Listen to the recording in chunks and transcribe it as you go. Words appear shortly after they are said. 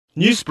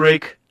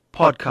Newsbreak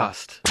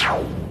podcast.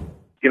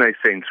 In a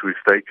sense, if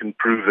they can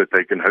prove that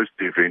they can host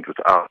the event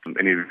without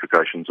any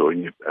repercussions or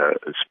any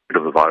spread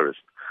of the virus,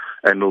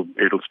 and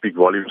it'll speak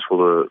volumes for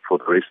the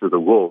rest of the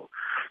world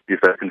if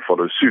they can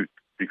follow suit.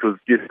 Because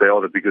yes, they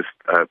are the biggest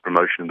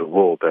promotion in the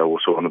world. They're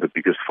also one of the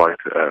biggest fight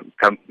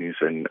companies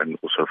and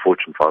also a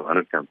Fortune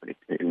 500 company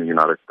in the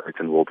United States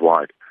and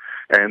worldwide.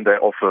 And they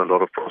offer a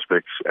lot of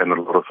prospects and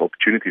a lot of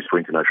opportunities for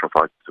international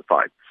fighters to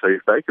fight. So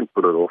if they can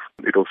put it off,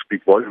 it'll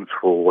speak volumes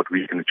for what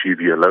we can achieve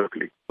here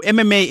locally.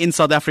 MMA in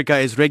South Africa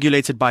is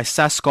regulated by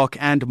SASCOC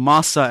and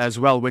MASA as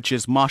well, which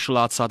is Martial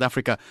Arts South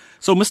Africa.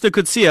 So Mr.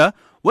 Coetzee,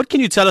 what can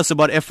you tell us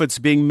about efforts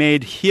being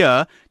made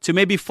here to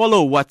maybe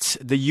follow what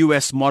the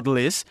US model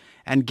is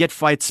and get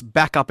fights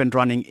back up and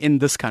running in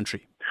this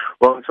country?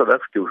 Well, in South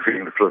Africa, we're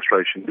feeling the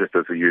frustration just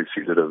as the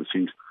UFC did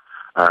overseas.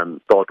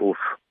 Start off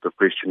the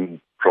question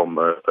from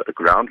a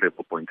ground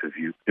level point of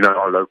view. You know,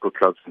 our local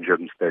clubs and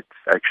gyms that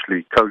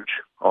actually coach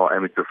our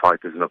amateur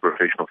fighters and our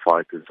professional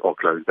fighters are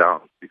closed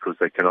down because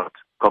they cannot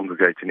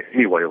congregate in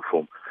any way or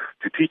form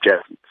to teach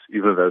athletes,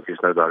 even though there's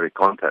no direct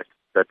contact.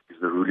 That is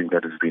the ruling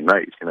that has been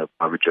made. You know,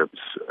 private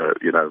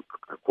gyms,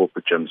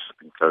 corporate gyms have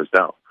been closed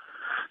down.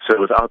 So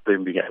without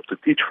them being able to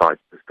teach fighters,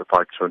 the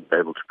fighters weren't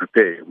able to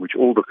prepare, which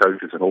all the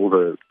coaches and all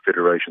the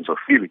federations are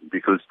feeling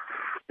because,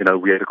 you know,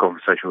 we had a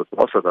conversation with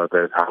us about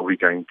that, how are we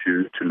going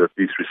to lift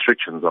these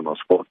restrictions on our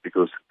sport?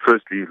 Because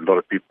firstly, a lot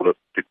of people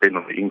depend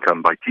on the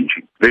income by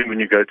teaching. Then when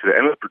you go to the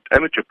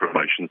amateur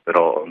promotions that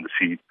are on the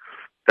scene,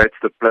 that's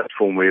the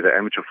platform where the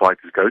amateur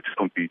fighters go to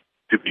compete,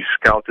 to be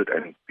scouted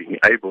and being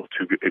able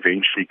to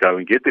eventually go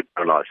and get their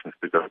pro license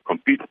to go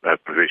compete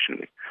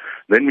professionally.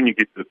 Then when you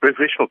get to the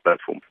professional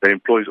platform, they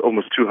employ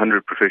almost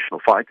 200 professional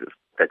fighters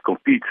that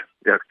compete.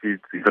 Actually,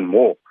 it's even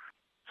more.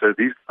 So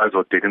these guys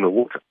are dead in the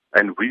water.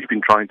 And we've been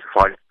trying to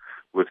fight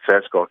with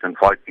SASCOC and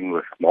fighting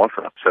with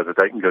MASA so that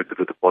they can go to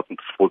the Department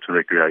of Sports and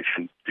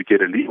Recreation to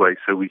get a leeway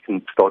so we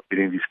can start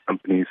getting these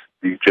companies,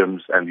 these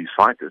gyms and these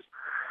fighters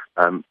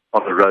on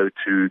the road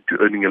to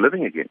earning a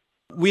living again.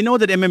 We know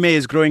that MMA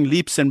is growing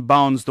leaps and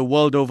bounds the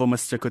world over,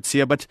 Mr.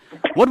 Coetzee, but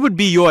what would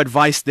be your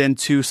advice then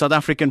to South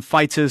African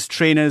fighters,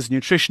 trainers,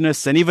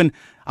 nutritionists, and even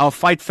our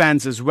fight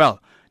fans as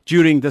well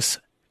during this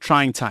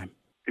trying time?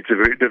 It's a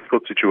very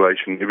difficult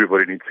situation.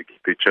 Everybody needs to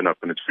keep their chin up,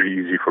 and it's very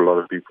easy for a lot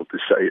of people to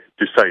say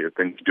it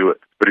than to do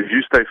it. But if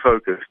you stay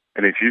focused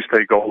and if you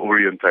stay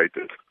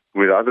goal-orientated,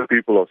 where other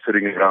people are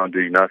sitting around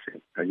doing nothing,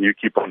 and you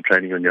keep on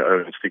training on your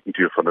own and sticking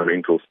to your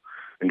fundamentals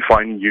and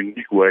finding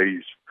unique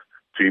ways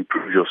to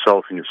improve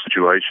yourself in your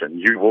situation,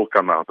 you will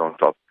come out on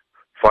top.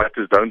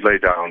 Fighters don't lay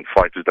down.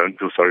 Fighters don't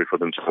feel sorry for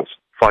themselves.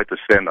 Fighters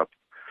stand up.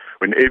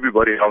 When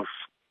everybody else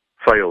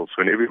fails,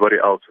 when everybody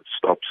else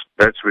stops,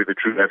 that's where the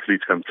true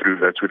athletes come through.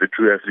 That's where the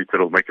true athletes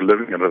that will make a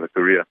living out of the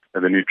career.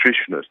 And the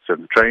nutritionists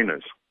and the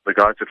trainers, the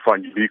guys that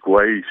find unique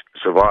ways to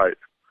survive,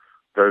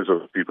 those are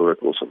the people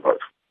that will survive.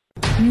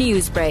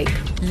 Newsbreak,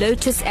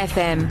 Lotus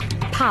FM,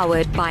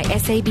 powered by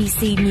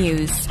SABC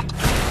News.